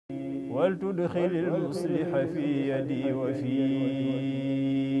ولتدخل المصلح في يدي وفي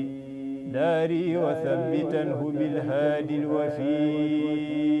داري وثبتنه بالهادي الوفي.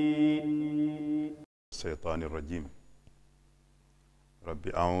 الشيطان الرجيم. رب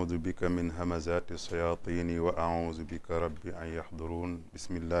أعوذ بك من همزات الشياطين وأعوذ بك رب أن يحضرون.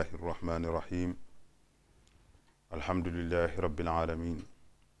 بسم الله الرحمن الرحيم. الحمد لله رب العالمين،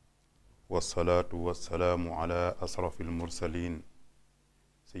 والصلاة والسلام على أشرف المرسلين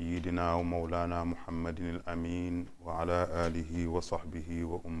سيدنا ومولانا محمد الأمين وعلى آله وصحبه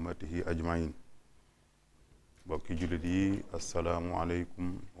وأمته أجمعين. bokki jullit yi, assalaamu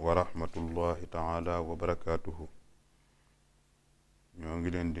aleykum wa rahmatullahi taala wa barakaatuhu. ñoo ngi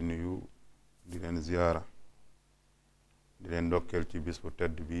leen di nuyu, di leen ziyaara, di leen ndokkeel ci bis bu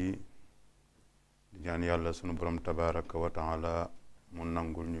tedd bi, di ñaan yàlla sunu borom tabaraka wa taala mu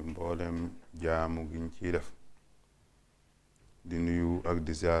nangul ñu mboolem jaamu giñ ciy def. di nuyu ak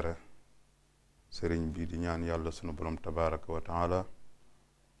di ziyaara sëriñ bi, di ñaan yàlla sunu borom tabaraka wa taala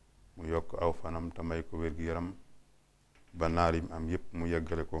mu yokk aw fanam te may ko wér-gi-yaram ba naalim am yépp mu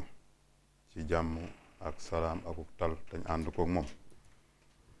yeggale ko ci jàmm ak salaam akuk tal dañ ànd kook moom.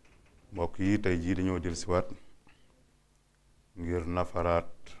 mbokk yi, tey jii dañoo jël siwaat ngir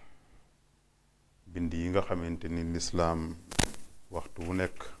nafaraat bind yi nga xamante ni lislaam waxtu wu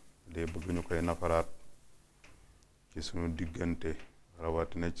nekk dee bëgg ñu koy nafaraat ci sunu diggante,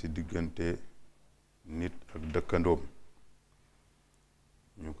 rawatina ci diggante nit ak dëkkandoom.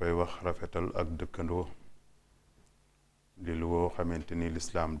 ñu koy wax rafetal ak dëkkandoo, li lu woo xamante ni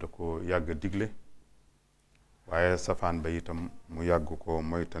lislaam da ko yàgg digle, waaye safaan ba itam mu yàgg ko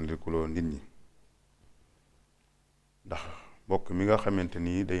moytandikuloo nit ñi. ndax mbokk mi nga xamante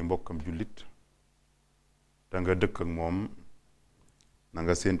ni day mbokkam jullit te nga dëkk ak moom, na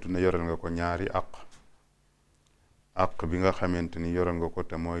nga séentu ne yoral nga ko ñaari àq bi nga xamante ni yoral nga ko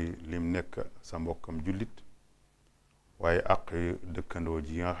te mooy lim nekk sa mbokkam jullit, waaye àq dëkkandoo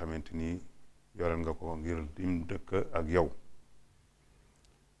ji nga xamante ni yoral nga ko ngir lim dëkk ak yow.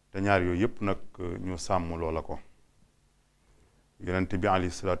 te ñaar yooyu yëpp nag ñu sàmm loola ko. yonent bi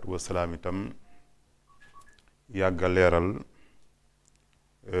alayhi salaatu wasalaam itam yàgga leeral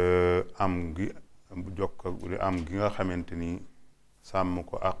am gi nga xamante ni sàmm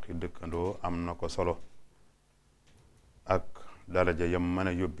ko àqi dëkkandoo am na ko solo, ak daraja yam mën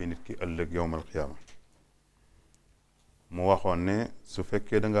a yóbbe nit ki ëllëg yowmal qiyaama. mu waxoon ne su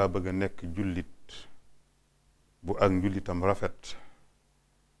fekkee dangaa bëgg a nekk jullit bu ak njullitam rafet,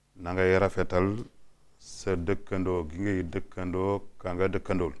 na ngay rafetal sa dëkkandoo gi ngay dëkkandoo ka nga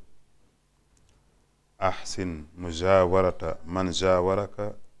dëkkandool. ahsin mujawarata man jawaraka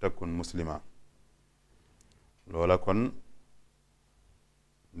takun muslima. loola kon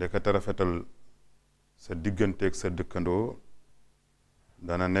ndekete rafetal sa digganteeg sa dëkkandoo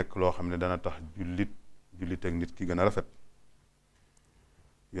dana nekk loo xam ne dana tax jullit ak nit ki gën a rafet.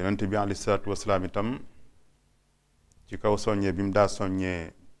 yonent bi alayhi salaatu wasalaam itam ci kaw soññee bi mu daa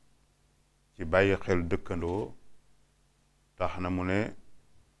soññee ci bàyyi xel dëkkandoo, tax na mu ne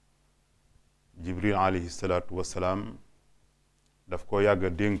jibril alayhi salaatu wasalaam daf ko yàgg a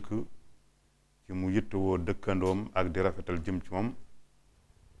dénk ci mu yittewoo dëkkandoom ak di rafetal jëm ci moom.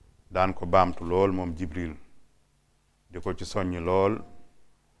 daan ko baamtu lool moom jibril, di ko ci soññ lool.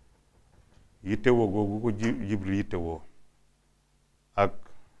 yittewoo googu ko jibril yittewoo ak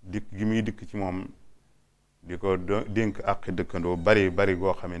dikk gi muy dikk ci moom di ko dénk àqi dëkkandoo bari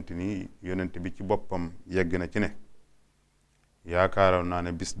goo xamante ni yonent bi ci boppam yegg na ci ne yaakaaroon naa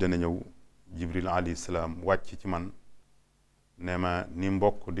ne bis dana ñëw jibril alayhi salaam wàcc ci man ne ma ni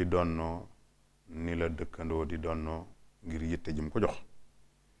mbokk di donnoo ni la dëkkandoo di donnoo, ngir yitte jim ko jox.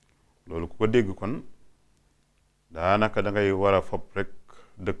 loolu ku ko dégg kon daanaka da ngay war a fopp rek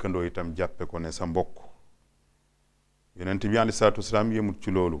dëkkandoo itam jàppe ko ne sa mbokk. yonent bi alayhi salaatu wasalaam yemut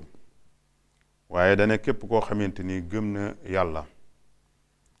ci loolu, waaye dane képp koo xamante ni gëm na yàlla,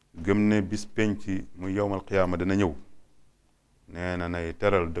 gëm ne bis penc muy yowmal qiyaama dana ñëw, nee na nay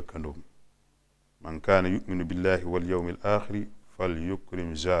teral dëkkandoom. man kaana yuminu billahi wal yawmil axiri fal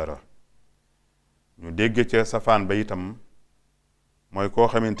yukrim jaara. ñu dégg ca safaan ba itam mooy koo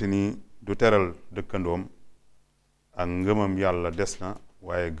xamante ni du teral dëkkandoom, ak ngëmam yàlla des na,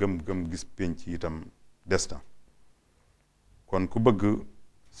 waaye gëm gis penc itam des na. kon ku bëgg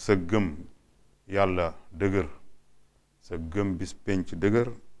sa gëm yàlla dëgër, sa gëm bis penc dëgër,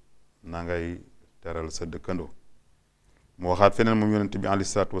 na ngay teral sa dëkkandoo. mu waxaat feneen moom yonent bi alayhi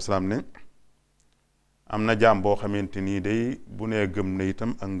salaatu wasalaam ne am na jaam boo xamante nii day bu nee gëm na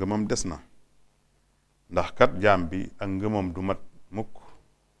itam ak ngëmam des na, ndax kat jaam bi ak ngëmam du mat mukk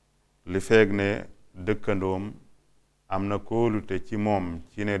li feeg ne dëkkandoom am na kóolute ci moom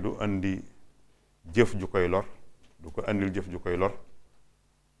ci ne du andi jëf ju koy lor, du ko andil jëf ju koy lor,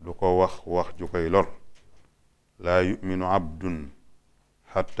 du ko wax ju koy lor. laa yuminu abdun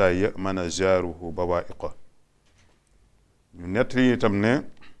xatta yamana jaaruhu bawaiqa. ñu nettali itam ne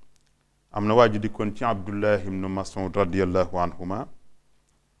am na waa ji dikkoon ci Abdullah ibnu Mas'ud radiallahu anhuma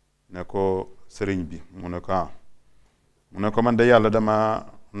ne ko sëriñ bi mu ne ko man de yàlla dama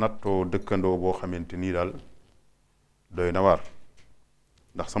nattoo dëkkandoo boo xamante nii daal doy na waar,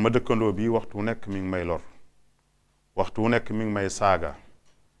 ndax sama dëkkandoo bi waxtu wu nekk mi ngi may lor, waxtu wu nekk mi ngi may saaga,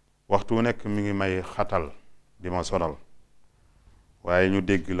 waxtu wu nekk mi ngi may xatal di ma sonal. waaye ñu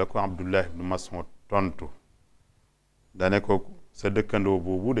dégg la ko Abdullah ibnu Mas'ud tontu dane ko sa dëkkandoo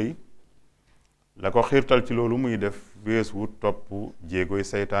boobu day la ko xiirtal ci loolu muy def weesu topp jéegoy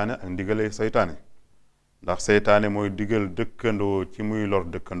saytaane ak ndigalay saytaane, ndax saytaane mooy digal dëkkandoo ci muy lor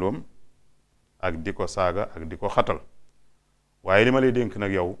dëkkandoom ak di ko saaga ak di ko xatal. waaye li ma lay dénk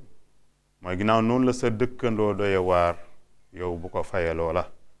nag yow mooy ginnaaw noonu la sa dëkkandoo doye waar, yow bu ko faye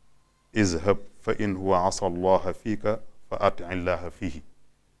loola. izhab fa in huwa asa allaha fiika fa ati llaha fiihi.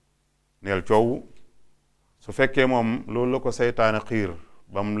 neel coow su fekkee moom loolu la ko saytaane xiir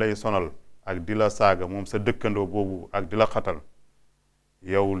ba mu lay sonal ak di la saaga moom sa dëkkandoo boobu ak di la xatal,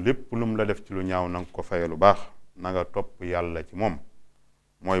 yow lépp lu mu la def ci lu ñaaw na nga ko faye lu baax, na nga topp yàlla ci moom,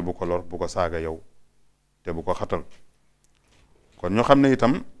 mooy bu ko lor, bu ko saaga yow te bu ko xatal. kon ñu xam ne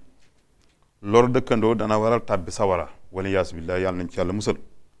itam lor dëkkandoo dana waral tàbbi sawara, waliyaasu billah, yàlla nañ ci yàlla musal.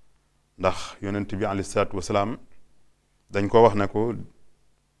 ndax yonent bi alayhi salaatu wasalaam dañ ko wax ne ko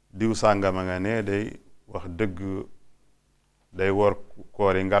diw sàngama nga ne day wax dëgg day wor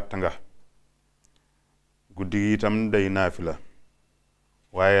koori ngàtt nga, guddi gi itam day naafila,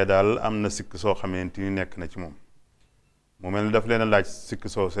 waaye daal am na sikk soo xamante ni nekk na ci moom. mu mel ni daf leen a laaj sikk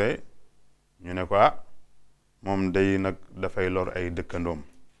soosee, ñu ne ko moom day nag dafay lor ay dëkkandoom,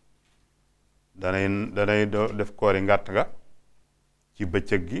 danay def koori ngàtt nga ci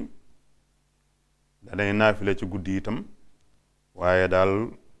bëccëg gi, danay naafila ci guddi itam, waaye daal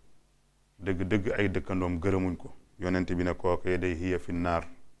dëgg-dëgg ay dëkkandoom gërëmuñ ko. yonent bi ne kooke day hiya fi naar,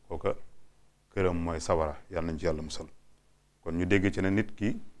 kooka këram mooy sawara, yàlla nañ ci yàlla musal. kon ñu dégg ci ne nit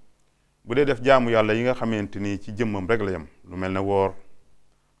ki bu dee def jaamu yàlla yi nga xamante ni ci jëmmam rek la yem, lu mel ne woor,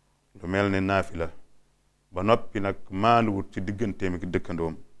 lu mel ne naafila, ba noppi nag maaluwut ci digganteem ak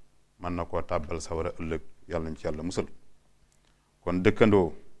dëkkandoom, mën na koo tàbbal sawara ëllëg, yàlla nañ ci yàlla musal. kon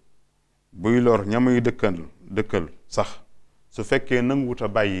dëkkandoo buy lor ñamuy dëkkal sax su fekkee nanguwut a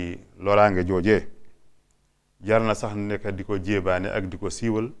bàyyi loraange joojee, jar na sax nekk di ko jéebaane ak di ko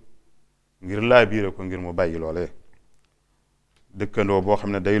siiwal ngir laa biire ko ngir mu bàyyi loolee. dëkkandoo boo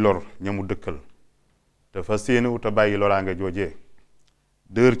xam ne day lor ñamu dëkkal te fa séenewut a bàyyi loraange joojee,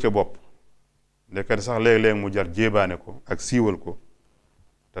 dër ca bopp, ndekete sax léeg-léeg mu jar jéebaane ko ak siiwal ko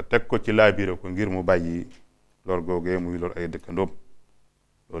te teg ko ci laa biire ko ngir mu bàyyi lor googee muy lor ay dëkkandoom.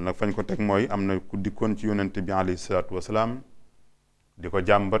 loolu nag fañ ko teg mooy am na ku dikkoon ci yonent bi alayhi salaatu wasalaam di ko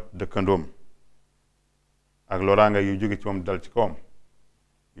jàmbat dëkkandoom ak loraange yu jóge ci moom dal ci kawam.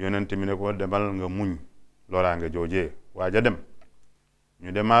 yonent mi ne ko demal nga muñ loraange joojee. waaja dem,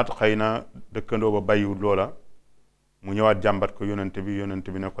 ñu demaat, xëy na dëkkandoo ba bàyyiwut loola, mu ñëwaat jàmbat ko yonent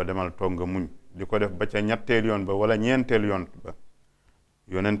bi ne ko demal toog nga muñ. di ko def ba ca ñetteel yoon ba wala ñeenteel yoon ba,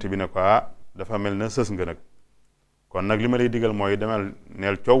 yonent bi ne ko dafa mel na sës nga nag, kon nag li ma lay digal mooy demal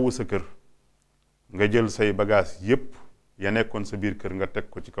neel coowu sa kër, nga jël say bagage yépp ya nekkoon sa biir kër nga teg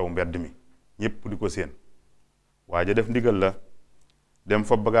ko ci kaw mbedd mi, ñépp di ko séen. waaja def ndigal la, dem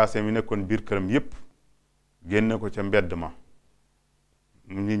fa bagage mi nekkoon biir këram yépp génne ko ca mbedd ma.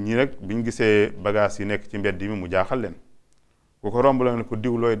 nit ñi nag biñ gisee bagage yi nekk ci mbedd mi mu jaaxal leen. ku ko romb la ne ko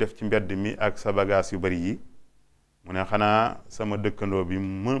diw looy def ci mbedd mi ak sa bagage yu bari yi, mu ne xanaa sama dëkkandoo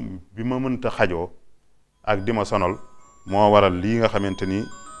bi ma mënta xajoo ak di ma sonal moo waral lii nga xamante ni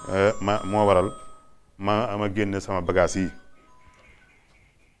moo waral ma génne sama bagage yi.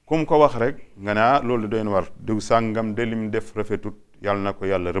 kum ko wax rek nga ne loolu doy na war, diw sàngam de lim def rafetut, yàlla na ko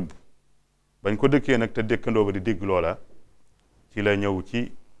yàlla rëbb. bañ ko dëkkee nag te dëkkandoo ba di dégg loola, ci la ñëw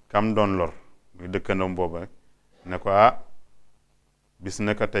ci kam doon lor muy dëkkandoom booba ne ko bis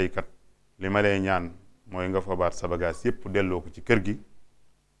naka tey kat li ma lay ñaan mooy nga fabaat sa bagage yépp delloo ko ci kër gi,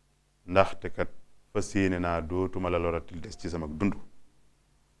 ndaxte kat fas yéene naa dootuma la loratil des ci sama dund.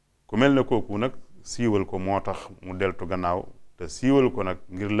 ku mel ne kooku nag siiwal ko moo tax mu deltu gannaaw, te siiwal ko nag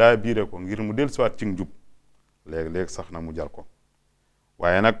ngir laa biire ko ngir mu dellusiwaat ci njub léeg-léeg sax na mu jar ko.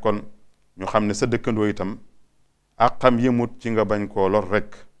 waaye nag kon ñu xam ne sa dëkkandoo itam ak xam yëmut ci nga bañ koo lor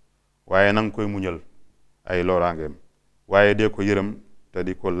rek, waaye na nga koy muñal ay loraangeem, waaye dee ko yërëm te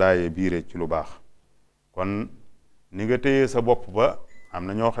di ko laaye biire ci lu baax. kon ni nga téye sa bopp ba am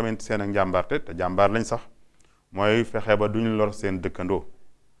na ñoo xamante seen ak njàmbaarte te jàmbaar lañ sax mooy fexe ba duñ lor seen dëkkandoo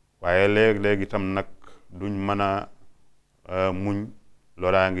waaye léeg-léeg itam nag duñ mën a muñ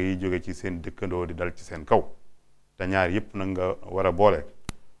loraange yi jóge ci seen dëkkandoo di dal ci seen kaw te ñaar yëpp nag nga war a boole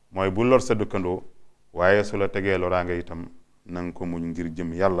mooy bu lor sa dëkkandoo waaye su la tegee loraange itam na nga ko muñ ngir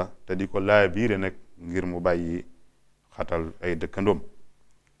jëm yàlla te di ko laa biire nag ngir mu bàyyi xatal ay dëkkandoom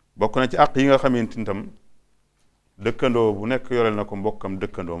bokk na ci àq yi nga xamante ni tam dëkkandoo bu nekk yoreel na ko mbokkam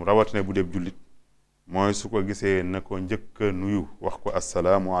dëkkandoom rawatina bu dee jullit mooy su ko gisee na ko njëkk a nuyu wax ko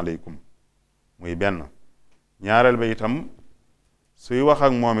assalaamu aleykum muy benn ñaareel ba itam suy wax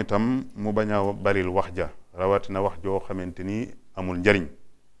ak moom itam mu bañ a baril wax ja rawatina wax joo xamante ni amul njariñ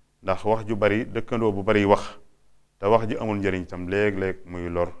ndax wax ju bari dëkkandoo bu bari wax te wax ji amul njariñ itam léeg-léeg muy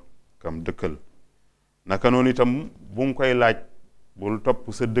lor kam dëkkal naka noonu itam bu mu koy laaj bul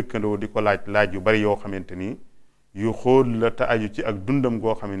topp sa dëkkandoo di ko laaj yu bari yoo xamante ni yu xóot la te aju ci ak dundam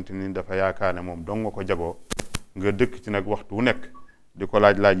goo xamante ni dafa yaakaar ne moom dong nga ko jagoo nga dëkk ci nag waxtu wu nekk di ko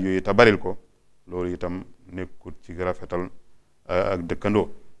laaj yooyu te baril ko loolu itam nekkut ci rafetal ak dëkkandoo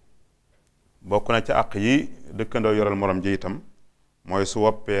bokk na ci àq yi dëkkandoo yoral morom ji itam mooy su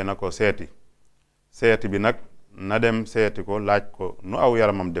woppee na ko seeti bi nag na dem seeti ko laaj ko nu aw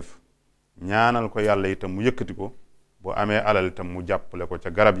yaramam def ñaanal ko yàlla itam mu yëkkati ko bu amee alal itam mu jàppale ko ca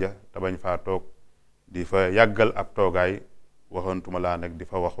garab ya te bañ faa toog di fa yàggal ab toogaay waxantuma laa nag di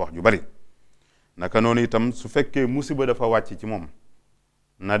fa wax ju bari naka noonu itam su fekkee musiba dafa wàcc ci moom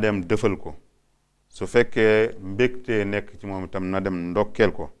na dem dëfal ko su fekkee mbégte nekk ci moom itam na dem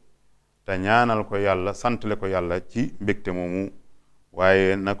ndokkeel ko te ñaanal ko yàlla santale ko yàlla ci mbégte moomu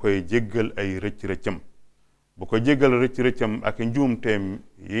waaye na koy jéggal ay rëcc-rëccam bu ko jéggal rëcc-rëccam ak njuumteem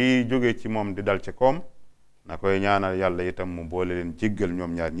yi jóge ci moom di dal ci koom na koy ñaanal yàlla itam mu boole leen jéggal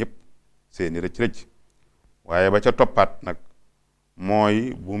ñoom ñaar ñëpp seeni rëcc-rëcc waaye ba ca toppaat nag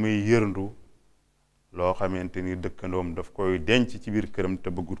mooy bu muy yërndu loo xamante ni dëkkandoom daf koy denc ci biir këram te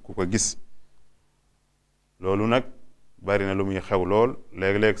bëggut ku ko gis loolu nag bari na lu muy xew lool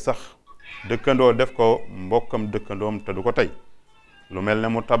léeg-léeg sax dëkkandoo def ko mbokkam dëkkandoom te du ko tey lu mel ne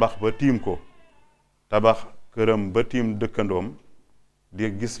mu tabax ba tiim ko tabax këram ba tiim dëkkandoom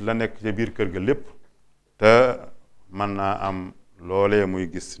di gis la nekk ca biir kër ga lépp te mën naa am loolee muy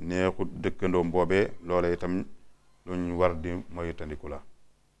gis neexut dëkkandoom boobee loolee itam luñ war di moytandiku la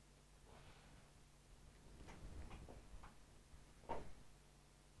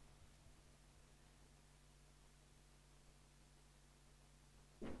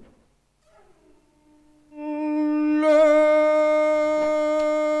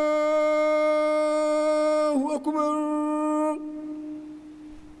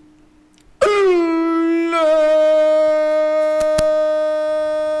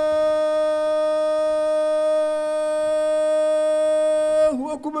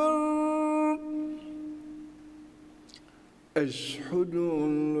أشهد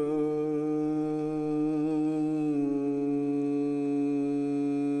أن لا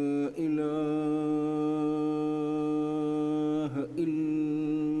إله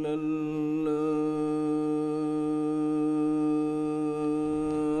إلا الله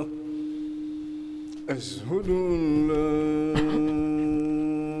أشهد أن لا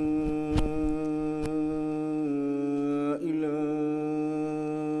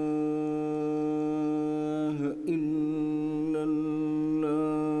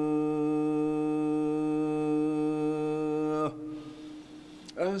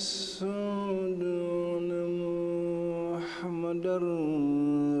أشهد أن محمدًا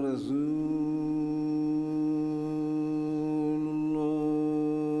رسول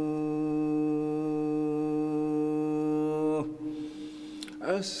الله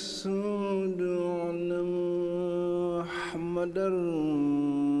أشهد أن محمدًا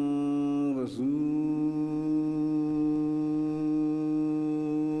رسول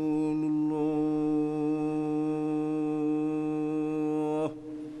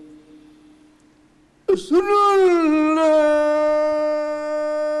أشهد أن لا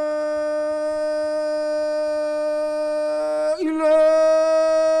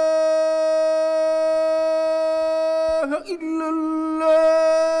إله إلا الله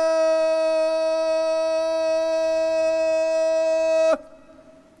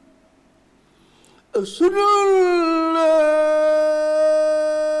أشهد أن لا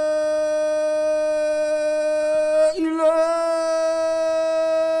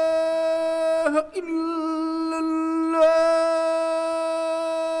إلا الله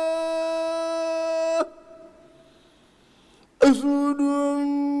أشهد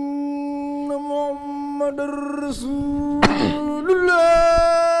أن محمدًا رسول الله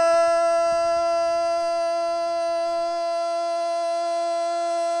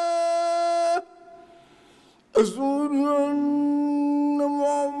أشهد أن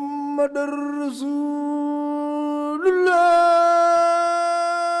محمدا رسول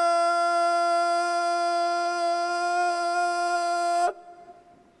الله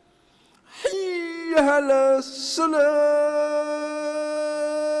حي على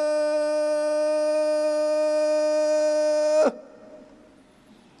الصلاة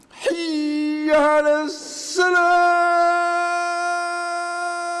حي على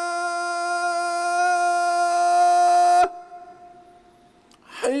الصلاة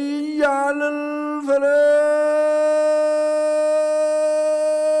حي على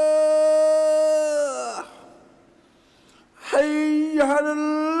الفلاح حي على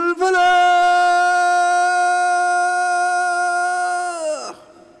الفلاح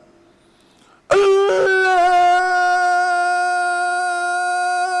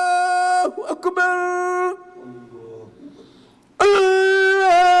الله أكبر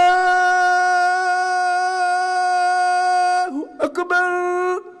الله أكبر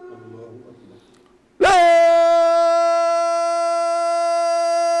لا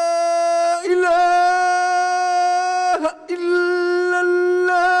إله إلا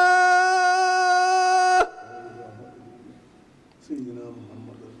الله سيدنا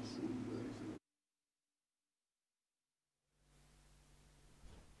محمد رسول الله.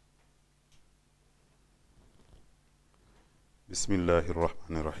 bismillahi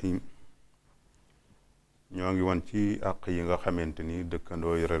rahmaani rahim. ñoo ngi woon ci àq yi nga xamante ni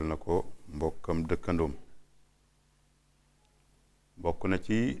dëkkandoo yoreel na ko mbokkam dëkkandoom. bokk na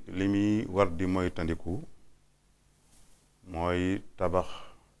ci li muy war di moytandiku mooy tabax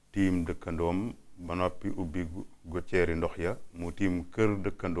tiim dëkkandoom ba noppi ubbi goccéeri ndox ya mu tiim kër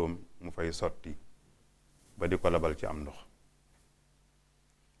dëkkandoom mu fay sotti ba di ko labal ci am ndox.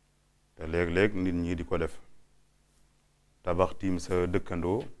 te léeg-léeg nit ñi di ko def tabax tiim sa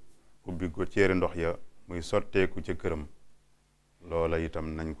dëkkandoo ubbi goccéeri ndox ya muy sotteeku ca këram. loola itam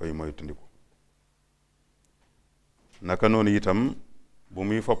nañ koy moytandiku. naka noonu itam bu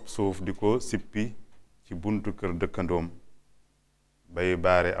muy fopp suuf di ko sippi ci buntu kër dëkkandoom bay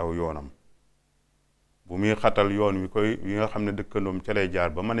baare aw yoonam. bu muy xatal yoon wi nga xam ne dëkkandoom ca lay jaar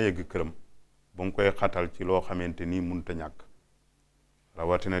ba mën a yegg këram bu mu koy xatal ci loo xamante ni munta ñàkk.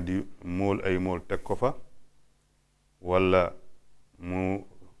 rawatina di móol ay móol teg ko fa walla mu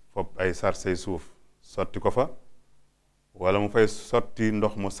fopp ay sarsay suuf sotti ko fa wala mu fay sotti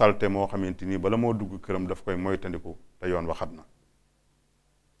ndox mu salte moo xamante ni bala moo dugg këram daf koy moytandiku te yoon waxat na.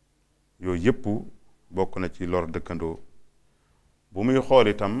 yooyu yëpp bokk na ci lor dëkkandoo. bu muy xool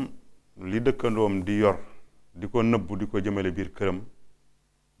itam li dëkkandoom di yor di ko nëbbu di ko jëmale biir këram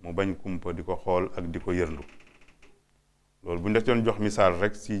mu bañ kumpa di ko xool ak di ko yërndu. loolu bu ñu def doon jox misaal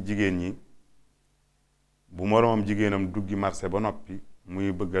rek ci jigéen ñi bu moroomam jigéenam duggi marché ba noppi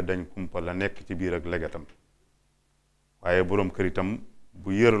muy bëgg a dañ kumpa la nekk ci biir ak legetam. waaye boroom kër itam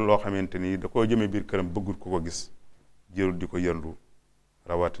bu yër loo xamante ni da koo jëme biir këram bëggut ko ko gis jërul di ko yërndu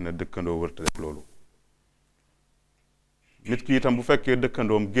rawatina dëkkandoo wërta def loolu. nit ki itam bu fekkee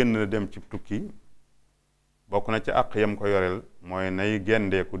dëkkandoom génn na dem ci tukki bokk na ci àq yam ko yoreel mooy nay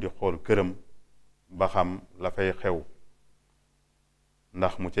gendeeku di xool këram ba xam la fay xew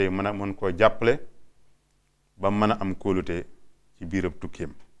ndax mu cay mën koo jàppale ba mën a am kóolute ci biirab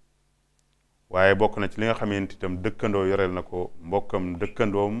tukkeem. waaye bokk na ci li nga xamante itam dëkkandoo yoreel na ko mbokkam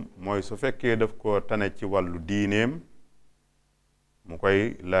dëkkandoom mooy su fekkee daf ko tane ci wàllu diineem mu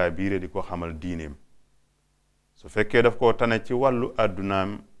koy laa biire di ko xamal diineem. su fekkee daf ko tane ci wàllu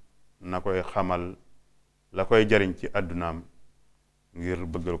àddunaam na koy xamal la koy jariñ ci àddunaam ngir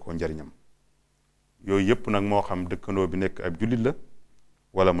bëggal ko njariñam. yooyu yëpp nag moo xam dëkkandoo bi nekk ab jullit la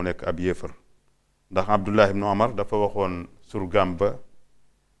wala mu nekk ab yéefar. ndax Abdullah ibnu Omar dafa waxoon surgaam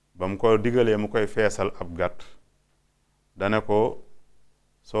ba mu ko digalee mu koy feesal ab gàtt dane ko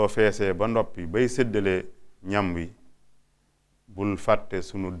soo feesee ba noppi bay séddale ñam wi bul fàtte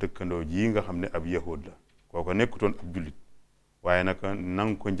sunu dëkkandoo ji nga xam ne ab yahud la kooko nekkutoon ab jullit waaye nag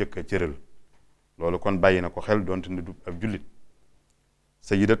nanga ko njëkk a cëral. loolu kon bàyyi na ko xel doonte ne du ab jullit.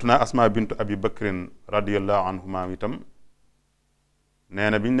 sayyidatuna Asma bintu Abi Bakrin radiyallahu anhuma itam nee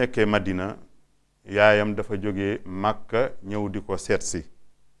na bi ñu nekkee Madina yaayam dafa jógee Màkka ñëw di ko seet si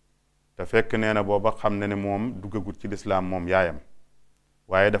te fekk nee na booba xam ne ne moom duggagut ci lislaam moom yaayam.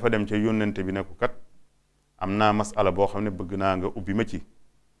 waaye dafa dem ca yónnente bi ne ko kat am naa masala boo xam ne bëgg naa nga ubbi ma ci.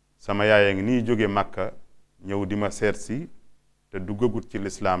 sama yaaya ngi nii jóge Màkka ñëw di ma seet si te duggagut ci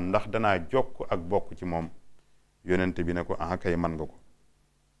lislaam ndax danaa jokk ak bokk ci moom. yónnente bi ne ko ah kay man nga ko.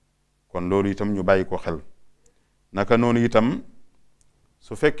 kon loolu itam ñu bàyyi ko xel. naka noonu itam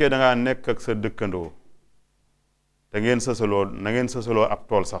su fekkee da ngaa nekk ak sa dëkkandoo te ngeen sësaloo na ngeen sësaloo ab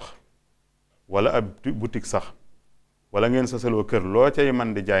tool sax wala ab boutique sax wala ngeen sasaloo kër loo cay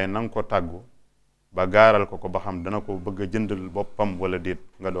man di jaay na nga ko tàggu ba gaaral ko ba xam dana ko bëgg a jëndal boppam wala déet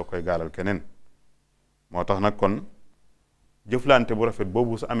nga doo koy gaaral keneen. moo tax nag kon jëflante bu rafet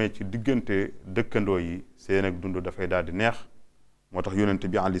boobu su amee ci diggante dëkkandoo yi seen ak dund dafay daal di neex. moo tax yonent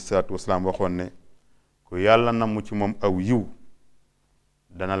bi alayhi salaatu wasalaam waxoon ne ku yàlla namm ci moom aw yiw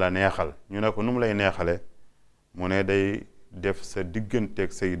dana la neexal ñu ne ko nu mu lay neexale mu ne day def sa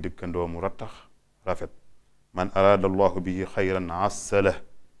digganteeg say dëkkandoo mu rattax rafet. man araada allahu bihi xayran assala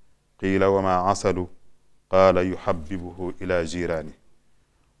qiila wa ma asadu qaala yuhabbibuhu ila jiraani.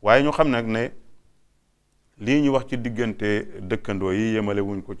 waaye ñu xam nag ne lii ñu wax ci diggante dëkkandoo yi yemale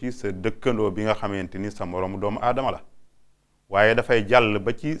wuñ ko ci sa dëkkandoo bi nga xamante ni sa moroomu doomu aadama la waaye dafay jàll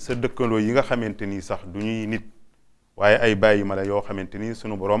ba ci sa dëkkandoo yi nga xamante ni sax du ñuy nit waaye ay bàyyi ma la yoo xamante ni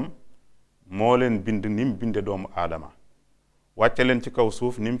sunu borom moo leen bind ni mu binde doomu aadama wàcce leen ci kaw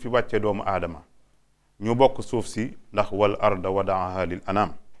suuf ni mu fi wàcce doomu aadama ñu bokk suuf si ndax wal arda wadaaha lil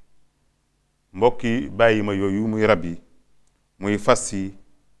anam. mbokki bàyyi ma yooyu muy rab yi muy fas yi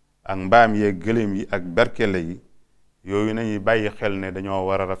ak mbaam yeeg gëléem yi ak berkele yi yooyu nañuy bàyyi xel ne dañoo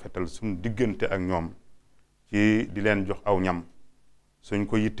war a rafetal suñ diggante ak ñoom ci di leen jox aw ñam suñ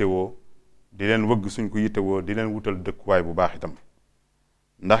ko yittewoo di leen wëgg suñ ko yittewoo di leen wutal dëkkuwaay bu baax itam.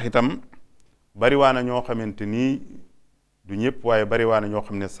 ndax itam bariwaana ñoo xamante nii du ñëpp waaye bariwaana ñoo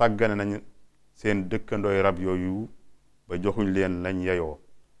xam ne sàggane nañu seen dëkkandooy rab yooyu ba joxuñ leen lañ yeyoo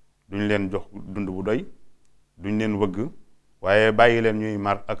duñ leen jox dund bu doy duñ leen wëgg waaye bàyyi leen ñuy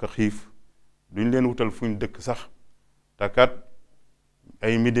mar ak xiif duñ leen wutal fuñ dëkk sax te kat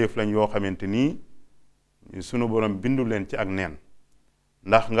ay midéef lañ yoo xamante nii sunu borom bindu leen ci ak neen.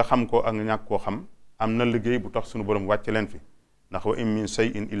 ndax nga xam ko ak ñàkk koo xam am na liggéey bu tax sunu borom wàcc leen fi ndax wa in min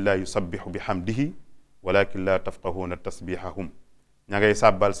shay'in illa yusabbihu bi hamdihi walakin la tafqahuna tasbihahum. ña ngay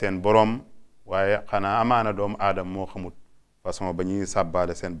sàbbal seen borom waaye xanaa amaana doomu aadama moo xamut façon ba ñuy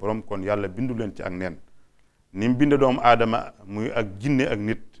sàbbaale seen borom. kon yàlla bindu leen ci ak neen ni mu bind doomu aadama muy ak jinne ak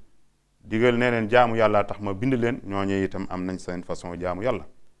nit digal nee leen jaamu yàlla tax ma bind leen ñooñu itam am nañ seen façon jaamu yàlla.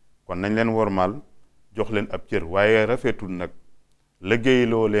 kon nañ leen wormaal jox leen ab cër waaye rafetul nag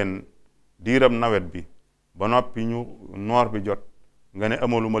liggéeyloo leen diiram nawet bi ba noppi ñu noor bi jot nga ne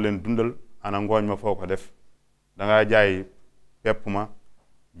amaluma leen dundal ana ngooñ ma foo ko def dangaa jaay pepp ma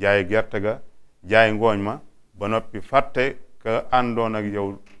jaay gerte ga jaay ngooñ ma ba noppi fàtte ka àndoon ak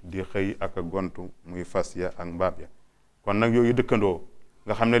yow di xëy ak a gontu muy fas ya ak mbaab ya. kon nag yooyu dëkkandoo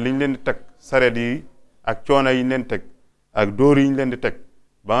nga xam ne liñ leen di teg sareet yi ak coono yi ñu leen teg ak dóor yi ñu leen di teg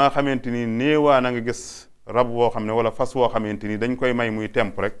ba nga xamante ni néewaa na nga gis rab woo xam ne wala fas woo xamante ni dañ koy may muy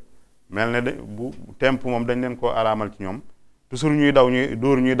temp rek mel ne bu temp moom dañ leen koo araamal ci ñoom toujours ñuy daw ñuy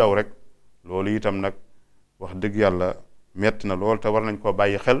dóor ñuy daw rek loolu itam nag wax dëgg yàlla metti na lool te war nañ koo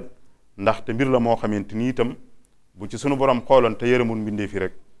bàyyi xel ndaxte mbir la moo xamante ni itam bu ci sunu borom xooloon te yërëmul mbindee fi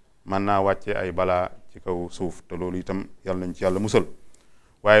rek mën naa wàccee ay balaa ci kaw suuf te loolu itam yàlla nañ ci yàlla musal.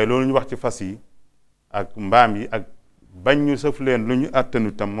 waaye loolu ñu wax ci fas yi ak mbaam yi ak bañ ñu sëf leen lu ñu àttanu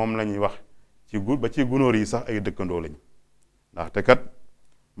itam moom la ñuy wax ci ba ci gunóor yi sax ay dëkkandoo lañ. ndaxte kat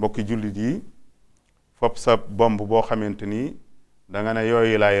mbokki jullit yi fopp sa bomb boo xamante ni da nga ne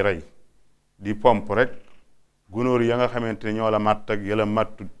yooyu laay rey di pomp rek gunóor ya nga xamante ni ñoo la màtt ak yàlla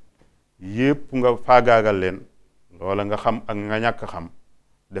màttut yépp nga faagaagal leen loola nga xam ak nga ñàkk xam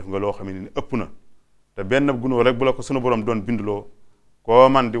def nga loo xam ne ni ëpp na te benn gunóor rek bu la ko sunu borom doon binduloo koo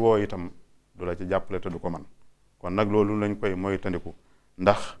man di woo itam du la ci jàppale te du ko man. kon nag loolu lañ koy moytandiku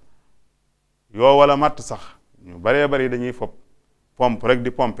ndax yoo wala matt sax ñu baree bari dañuy fopp pompe rek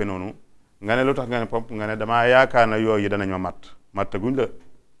di pompe noonu nga ne lu tax nga ne pompe nga ne damaa yaakaar ne yooyu danañ ma matt guñ la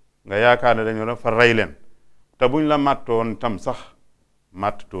nga yaakaar ne dañu la fa rey leen te buñ la mattoon tam sax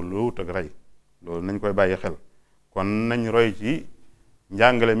matt tolluwut ak rey loolu nañ koy bàyyi xel. kon nañ roy ci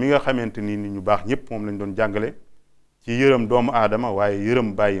njàngale mi nga xamante ni ñu baax ñëpp moom lañ doon jàngale ci yërëm doomu aadama waaye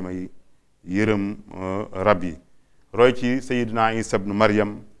yërëm bàyyi ma yi yërëm rab yi roy ci sayidina isa ibnu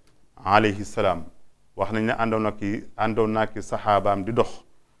maryam alayhi salaam wax nañ ne àndoon naa ki saxaabaam di dox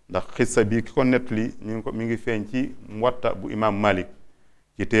ndax xissa bi ki ko nettali mi ngi feeñ ci Muwatta bu imam Malik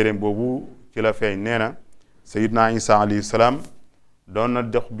ci téeréem boobu ci la feeñ nee na sayidina isa alayhi salaam doon na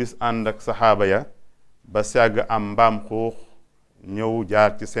dox bis ànd ak saxaaba ya ba sàgg am mbaam xuux ñëw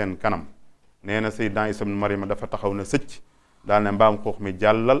jaar ci seen kanam nee na sayidina isa ibnu maryam dafa taxaw na sëcc daal ne mbaam xuux mi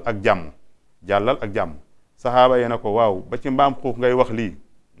jàllal ak jàmm saxaaba yi na ko waaw ba ci mbaam xuux ngay wax lii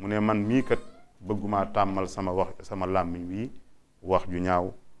mu ne man mii kat bëgguma tàmmal sama làmmiñ wi wax ju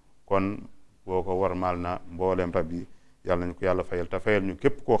ñaaw. kon boo ko warmaal na mbooleem rab yi yàlla nañu ko yàlla fayal te fayal ñu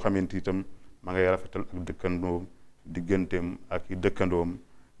képp koo xamante itam ma ngay rafetal ak dëkkandoom digganteem ak dëkkandoom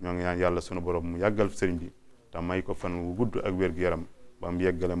ñoo ngi ñaan yàlla sunu borom mu yàggal sëriñ bi te may ko fan wu gudd ak wér-gu-yaram ba mu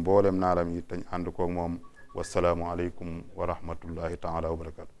yeggale mboolem naalam yi tañ ànd koog moom wasalaamu aleykum wa rahmatullahi taala wa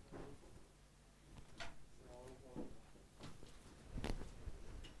barakatu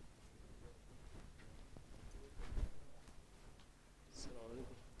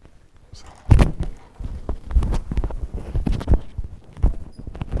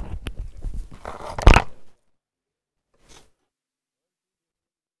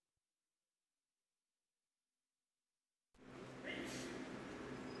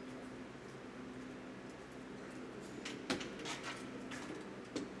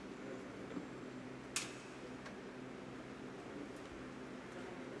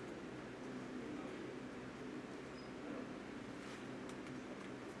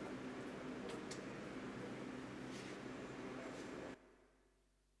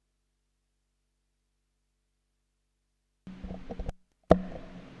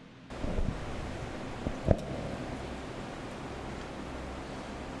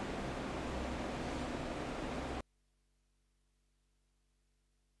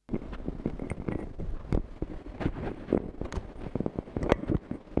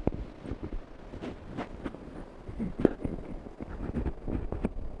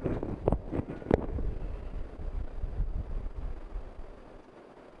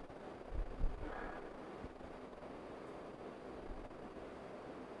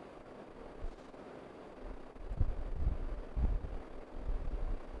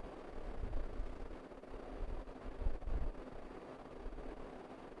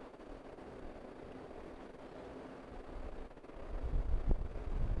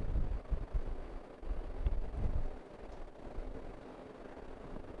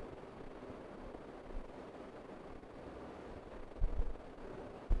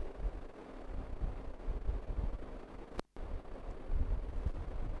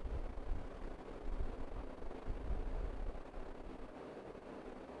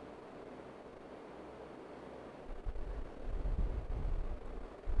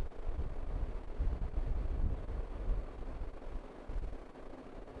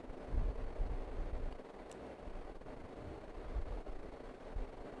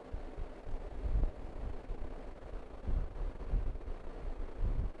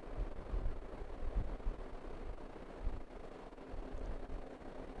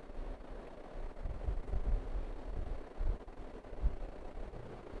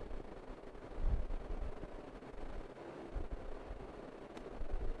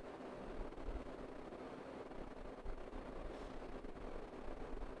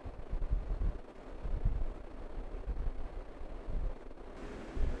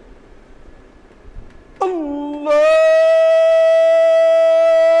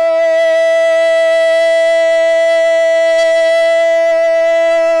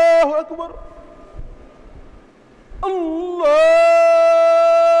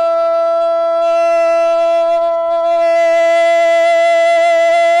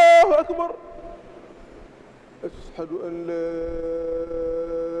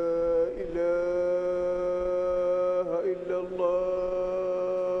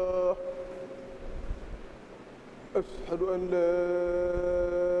أشهد أن لا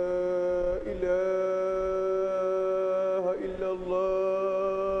إله إلا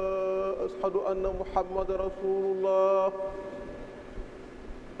الله أشهد أن محمد رسول الله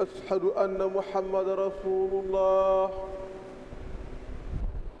أشهد أن محمد رسول الله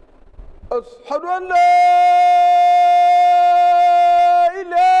أشهد أن لا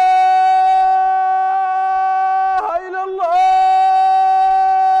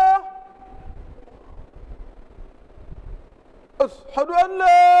أشهد أن لا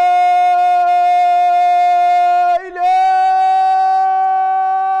إله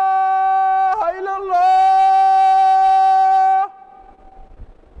إلا الله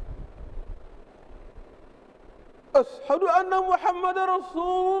أشهد أن محمد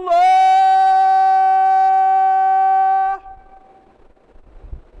رسول الله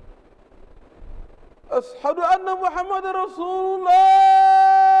أشهد أن محمد رسول الله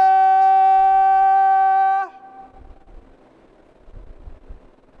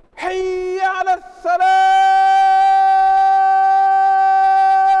حي على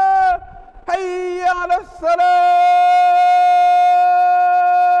الصلاة حي على الصلاة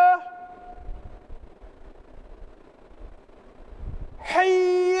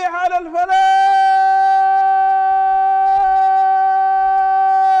حي على الفلاح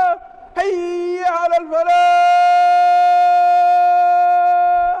حي على الفلاح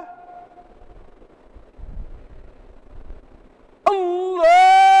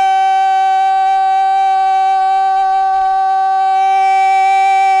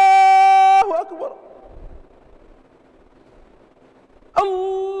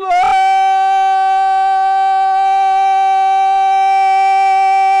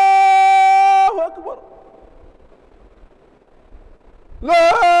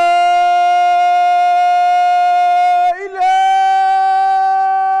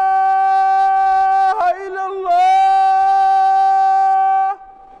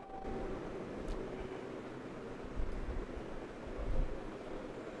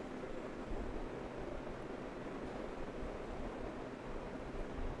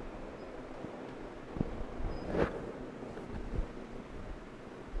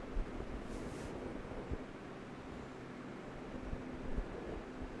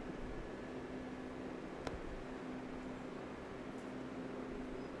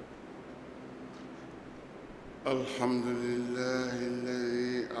الحمد لله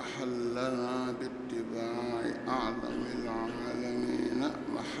الذي أحلنا باتباع أعلم العالمين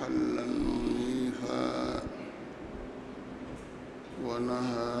محلا منيفا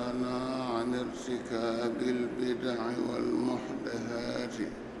ونهانا عن ارتكاب البدع والمحدثات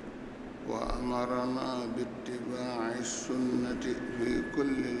وأمرنا باتباع السنة في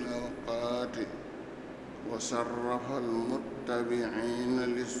كل الأوقات وصرف المتبعين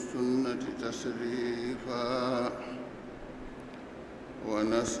للسنة تسريفا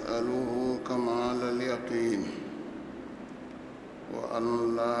ونسأله كمال اليقين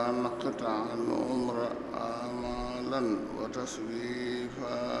وأن لا نقطع العمر آمالا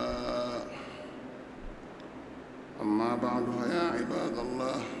وتسويفا أما بعد فيا عباد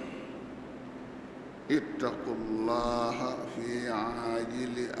الله اتقوا الله في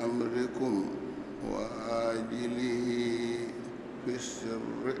عاجل أمركم وآجله في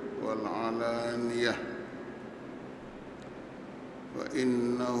السر والعلانية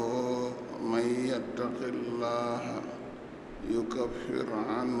فإنه من يتق الله يكفر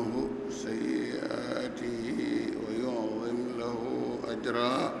عنه سيئاته ويعظم له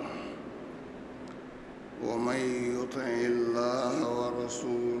أجرا ومن يطع الله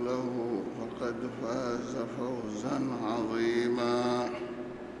ورسوله فقد فاز فوزا عظيما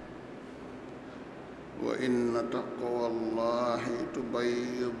وإن تقوى الله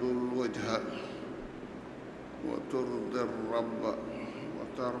تبيض الوجه وترضي الرب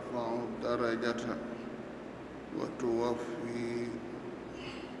وترفع الدرجة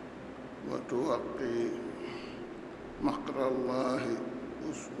وتوقي مقر الله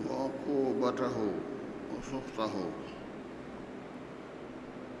وعقوبته وسخطه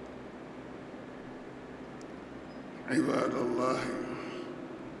عباد الله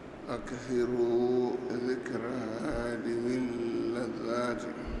أكثروا ذكر هادم اللذات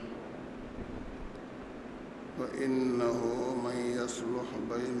فإنه من يصلح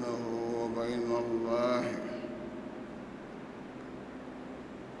بينه وبين الله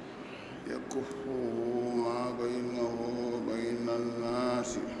يكفه ما بينه وبين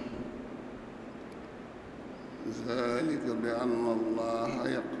الناس ذلك بأن الله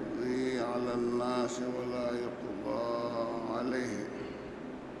يقضي على الناس ولا يقضى عليه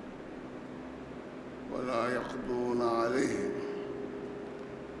ولا يقضون عليه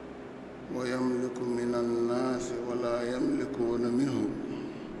ويملك من الناس ولا يملكون منه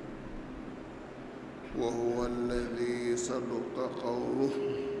وهو الذي صدق قوله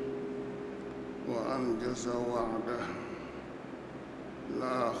وأنجز وعده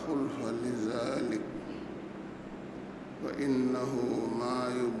لا خلف لذلك فإنه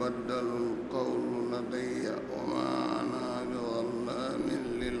ما يبدل القول لدي وما أنا بظلام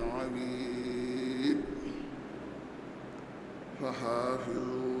للعبيد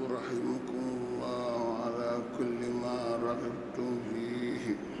فحافظوا رحمكم الله على كل ما رغبتم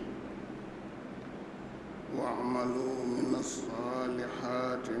فيه واعملوا من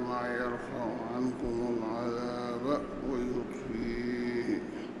الصالحات ما يرفع عنكم العذاب ويطفيه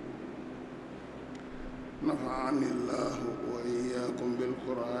نفعني الله وإياكم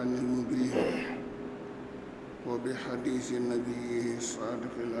بالقرآن المبين وبحديث نبيه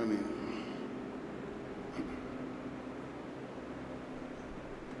الصادق الأمين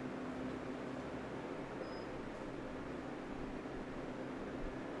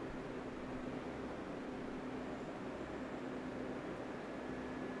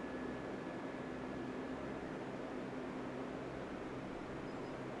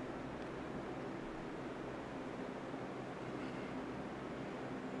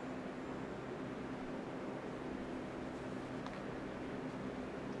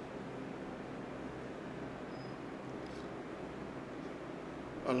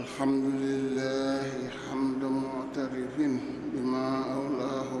الحمد لله حمد معترف بما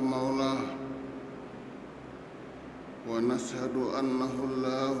أولاه مولاه ونشهد أنه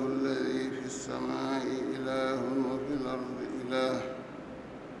الله الذي في السماء إله وفي الأرض إله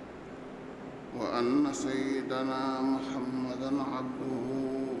وأن سيدنا محمدًا عبده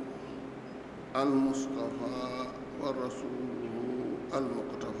المصطفى ورسوله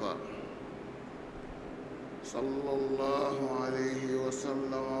المقتفى صلى الله عليه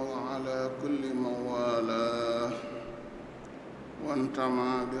وسلم وعلى كل من والاه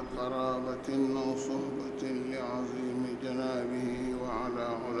وانتمى بقرابة أو صحبة لعظيم جنابه وعلى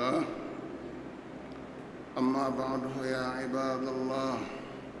علاه. أما بعد، فيا عباد الله،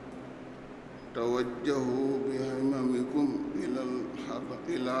 توجهوا بهممكم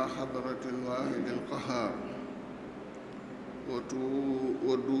إلى حضرة الواحد القهار،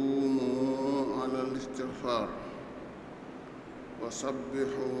 ودوموا على الاستغفار،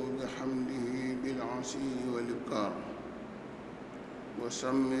 وسبحوا بحمده بالعشي والإبكار،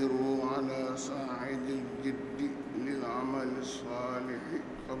 وسمروا على ساعد الجد للعمل الصالح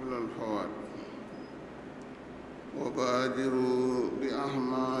قبل الفوات، وبادروا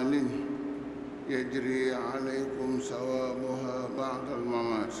بأعمال يجري عليكم ثوابها بعد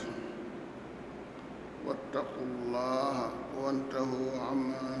الممات، واتقوا الله وانتهوا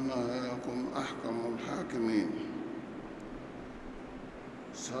عما نهاكم أحكم الحاكمين.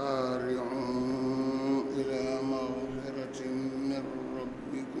 سارعوا إلى مغفرة من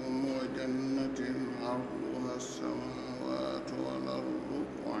ربكم وجنة عرضها السماوات والأرض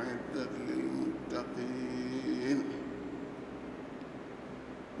أعدت للمتقين،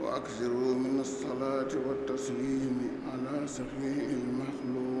 وأكثروا من الصلاة والتسليم على سفيه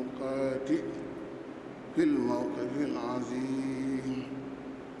المخلوقات في الموقف العظيم.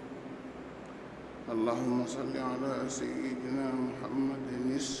 اللهم صل على سيدنا محمد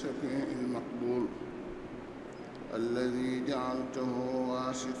الشفيع المقبول الذي جعلته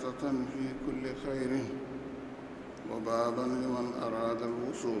واسطة في كل خير وبابا لمن أراد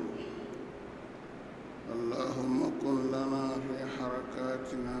الوصول. اللهم كن لنا في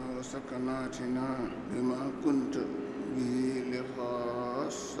حركاتنا وسكناتنا بما كنت به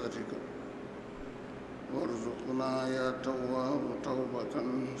لخاصتك، وارزقنا يا تواب توبة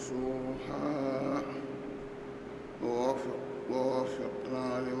نصوحا، ووفقنا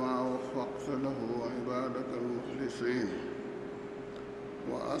لما وفقت له عبادك المخلصين،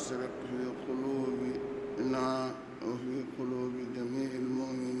 وأسرق في قلوبنا وفي قلوب جميع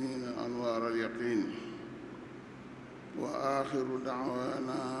المؤمنين أنوار اليقين. وآخر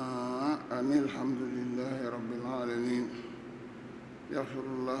دعوانا أن الحمد لله رب العالمين. يغفر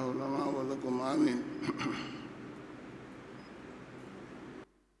الله لنا ولكم، آمين.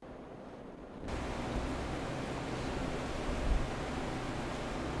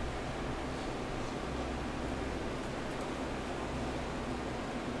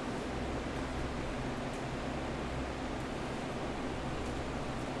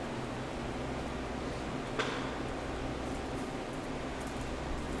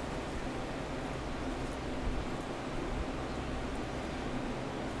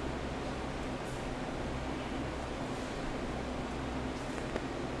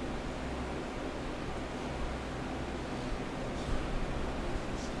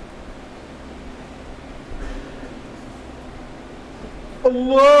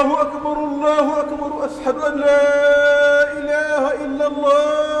 الله أكبر الله أكبر، أشهد أن لا إله إلا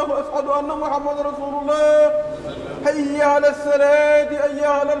الله، وأشهد أن محمد رسول الله. حي على الصلاة، حي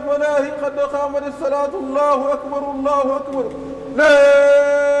على الفلاح، قد قامت الصلاة. الله أكبر الله أكبر، لا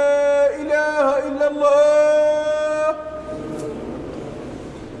إله إلا الله.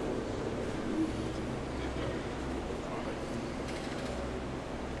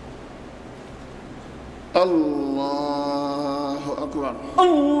 الله أكبر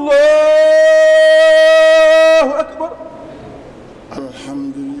الله أكبر.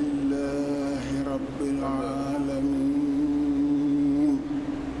 الحمد لله رب العالمين،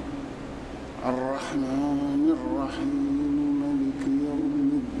 الرحمن الرحيم، مالك يوم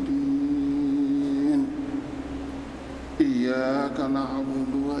الدين. إياك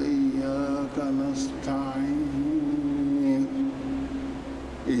نعبد وإياك نستعين.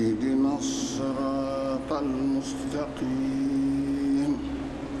 اهدنا الصراط المستقيم،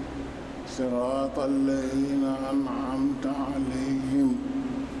 صراط الذين أنعمت عليهم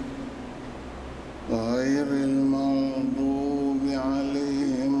غير المغضوب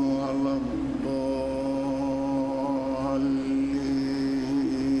عليهم ولا الضالين.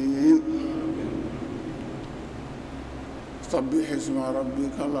 سبح اسم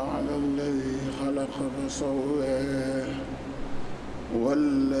ربك الأعلى الذي خلق فسوى،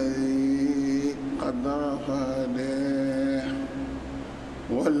 والذي قدر فهدى،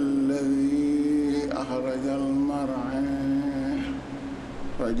 والذي أخرج المرعى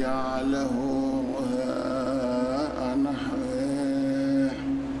فجعله غثاء نحوه.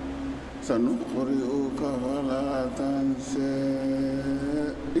 سنقرئك فلا تنسى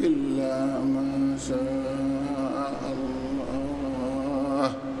إلا ما شاء الله،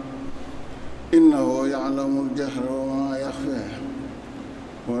 إنه يعلم الجهر وما يخفى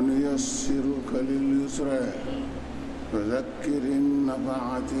ونيسرك لليسرى فذكر إن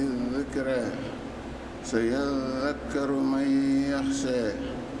نفعت الذكرى سيذكر من يخشى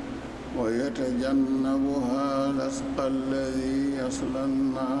ويتجنبها الأشقى الذي يصلى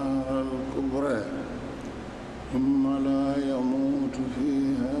النار الكبرى ثم لا يموت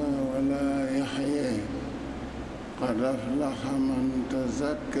فيها ولا يحيى قد أفلح من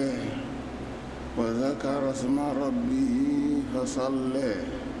تزكى وذكر اسم ربه فصلى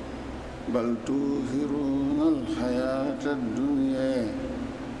بل تؤثرون الحياة الدنيا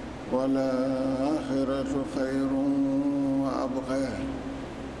والآخرة خير وأبقى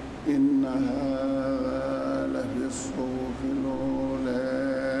إن هذا لفي الصحف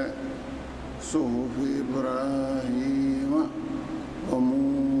الأولى صحف إبراهيم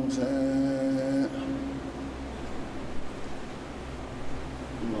وموسى.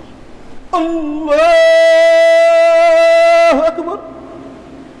 الله أكبر.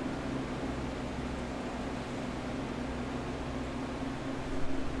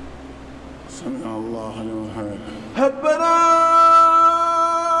 سمع الله لمن حمده. ربنا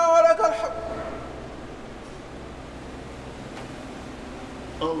ولك الحمد.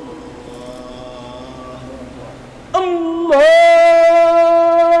 الله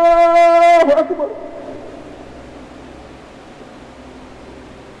أكبر.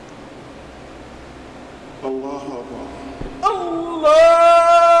 الله أكبر. الله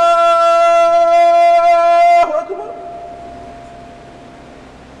أكبر.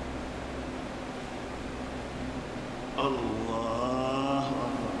 الله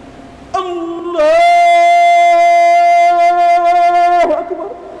أكبر. الله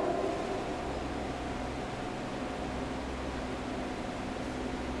أكبر.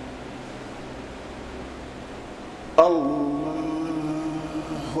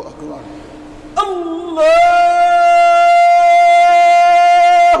 الله أكبر. الله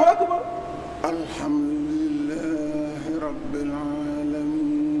أكبر. الحمد لله رب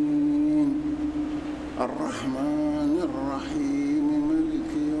العالمين الرحمن الرحيم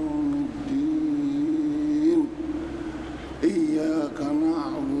مالك يوم الدين إياك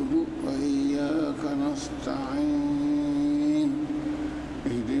نعبد وإياك نستعين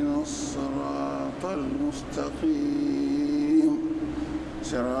اهدنا الصراط المستقيم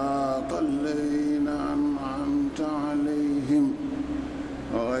صراط الذين أنعمت عليهم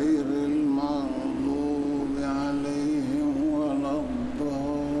غير المغضوب عليهم ولا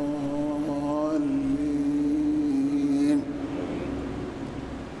الضالين.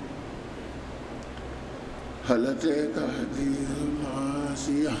 هل أتاك حديث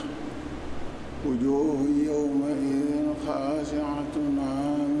الغاشية وجوه يومئذ خاشعة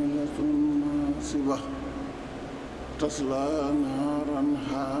عاملة ناصبة تصلى نارا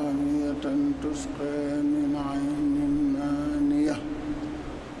حامية تسقى من عين آنية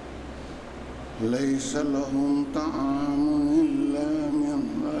ليس لهم طعام إلا من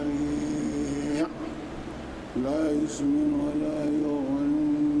ضريع لا يسمن ولا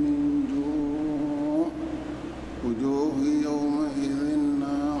يغني من جوع وجوه يومئذ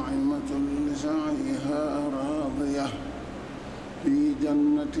ناعمة لسعيها راضية في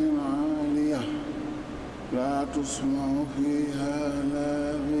جنة عالية لا تسمع فيها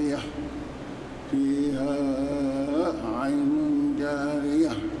لاغية فيها عين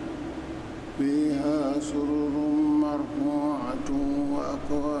جارية فيها سرر مرفوعة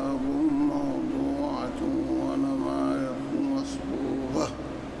وأكواب موضوعة ونمارق مصفوفة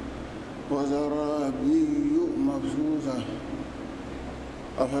وزرابي مبثوثة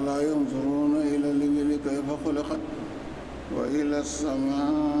أفلا ينظرون إلى الإبل كيف خلقت وإلى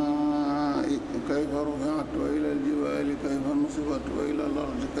السماء كيف رفعت وإلى الجبال كيف نصبت وإلى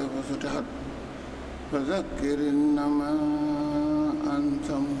الأرض كيف سطحت فذكر إنما أنت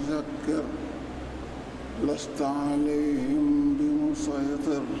مذكر لست عليهم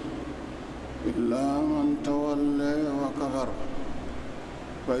بمسيطر إلا من تولى وكفر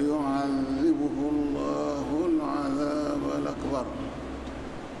فيعذبه الله العذاب الأكبر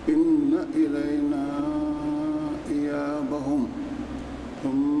إن إلينا إيابهم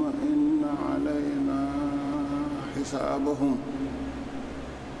ثم إن علينا حسابهم.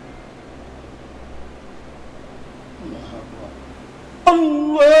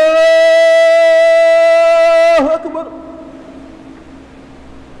 الله أكبر.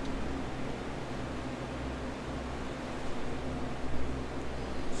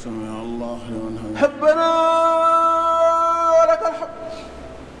 سمع الله لمن حمده. ربنا ولك الحمد.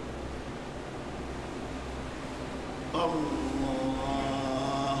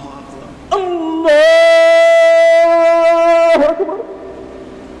 الله أكبر. الله أكبر.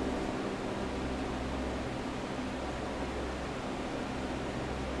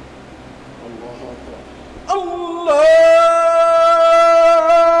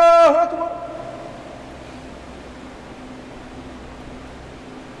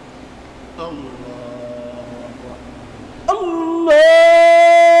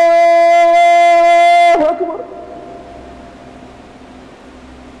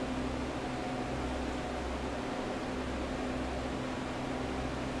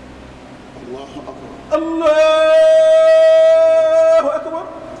 allahu akbar allahu akbar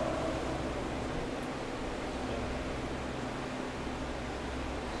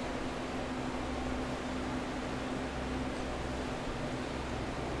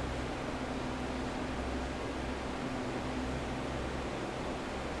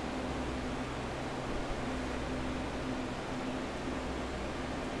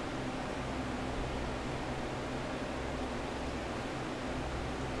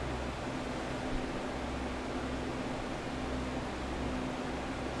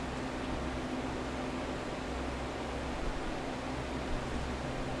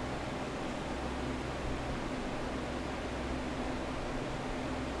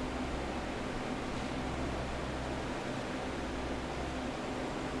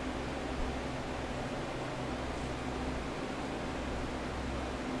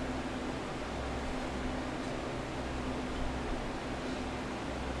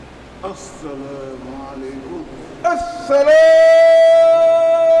assalaamu aleykum. asalaam